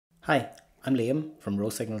Hi, I'm Liam from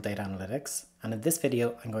Rho-Signal Data Analytics, and in this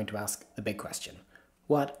video I'm going to ask the big question.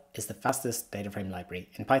 What is the fastest dataframe library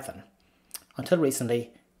in Python? Until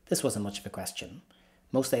recently, this wasn't much of a question.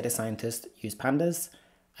 Most data scientists use Pandas,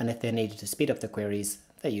 and if they needed to speed up their queries,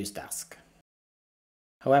 they use Dask.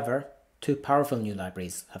 However, two powerful new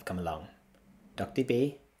libraries have come along.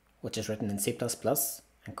 DuckDB, which is written in C++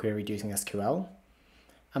 and queried using SQL,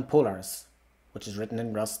 and Polars, which is written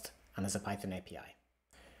in Rust and is a Python API.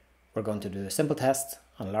 We're going to do a simple test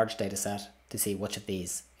on a large dataset to see which of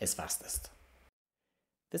these is fastest.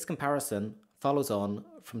 This comparison follows on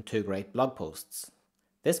from two great blog posts.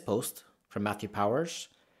 This post from Matthew Powers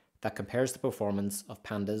that compares the performance of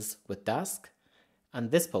Pandas with Dask, and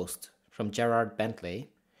this post from Gerard Bentley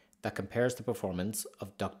that compares the performance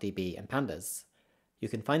of DuckDB and Pandas. You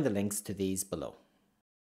can find the links to these below.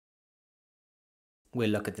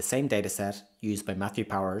 We'll look at the same dataset used by Matthew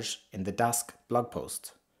Powers in the Dask blog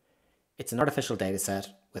post. It's an artificial dataset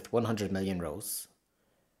with 100 million rows.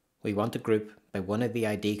 We want to group by one of the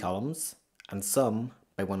ID columns and sum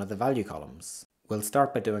by one of the value columns. We'll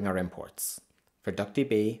start by doing our imports. For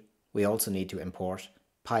DuckDB, we also need to import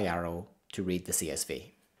PyArrow to read the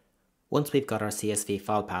CSV. Once we've got our CSV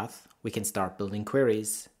file path, we can start building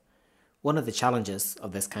queries. One of the challenges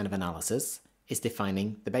of this kind of analysis is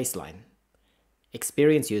defining the baseline.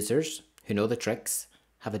 Experienced users who know the tricks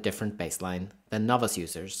have a different baseline than novice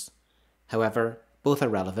users. However, both are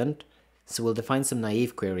relevant, so we'll define some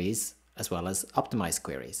naive queries as well as optimized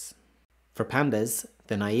queries. For Pandas,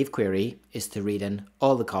 the naive query is to read in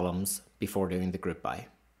all the columns before doing the group by,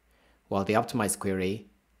 while the optimized query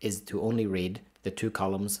is to only read the two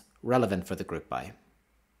columns relevant for the group by.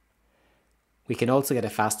 We can also get a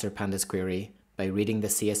faster Pandas query by reading the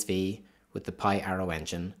CSV with the PyArrow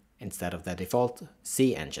engine instead of the default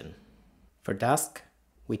C engine. For Dask,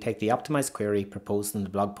 we take the optimized query proposed in the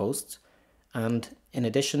blog post, and in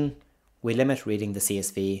addition, we limit reading the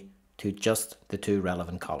CSV to just the two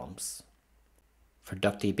relevant columns. For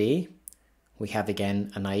DuckDB, we have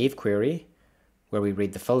again a naive query where we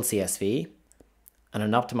read the full CSV and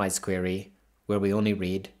an optimized query where we only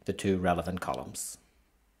read the two relevant columns.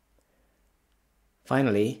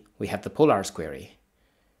 Finally, we have the Polars query.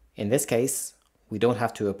 In this case, we don't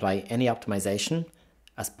have to apply any optimization,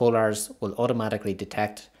 as Polars will automatically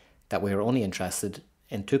detect that we are only interested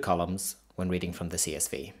in two columns when reading from the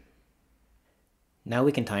CSV. Now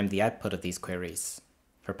we can time the output of these queries.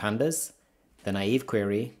 For Pandas, the naive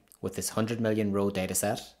query with this 100 million row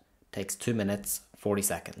dataset takes 2 minutes 40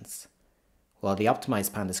 seconds, while the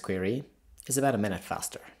optimized Pandas query is about a minute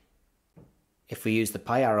faster. If we use the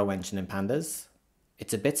PyArrow engine in Pandas,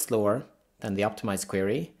 it's a bit slower than the optimized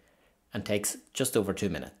query and takes just over 2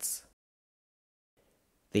 minutes.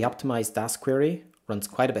 The optimized Dask query runs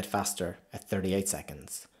quite a bit faster at 38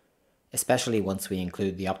 seconds, especially once we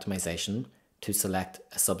include the optimization to select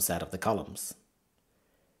a subset of the columns.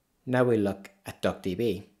 Now we look at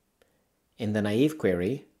DuckDB. In the naive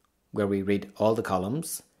query, where we read all the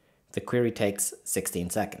columns, the query takes 16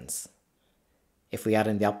 seconds. If we add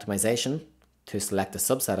in the optimization to select a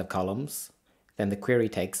subset of columns, then the query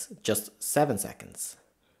takes just 7 seconds.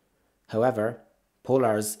 However,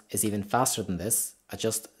 Polars is even faster than this at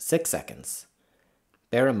just 6 seconds.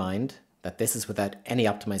 Bear in mind that this is without any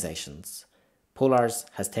optimizations. Polars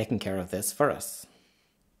has taken care of this for us.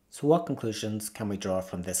 So what conclusions can we draw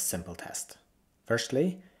from this simple test?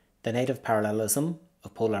 Firstly, the native parallelism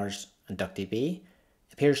of Polars and DuckDB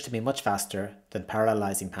appears to be much faster than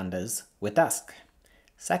parallelizing Pandas with Dask.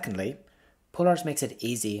 Secondly, Polars makes it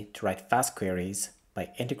easy to write fast queries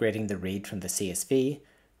by integrating the read from the CSV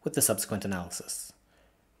with the subsequent analysis.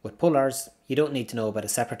 With Polars, you don't need to know about a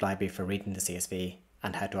separate library for reading the CSV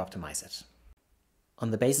and how to optimize it. On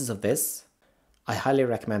the basis of this, I highly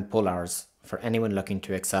recommend Polars for anyone looking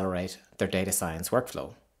to accelerate their data science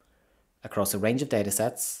workflow. Across a range of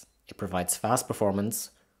datasets, it provides fast performance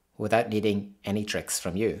without needing any tricks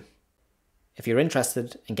from you. If you're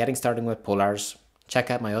interested in getting started with Polars, check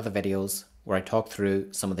out my other videos where I talk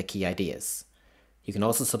through some of the key ideas. You can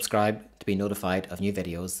also subscribe to be notified of new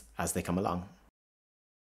videos as they come along.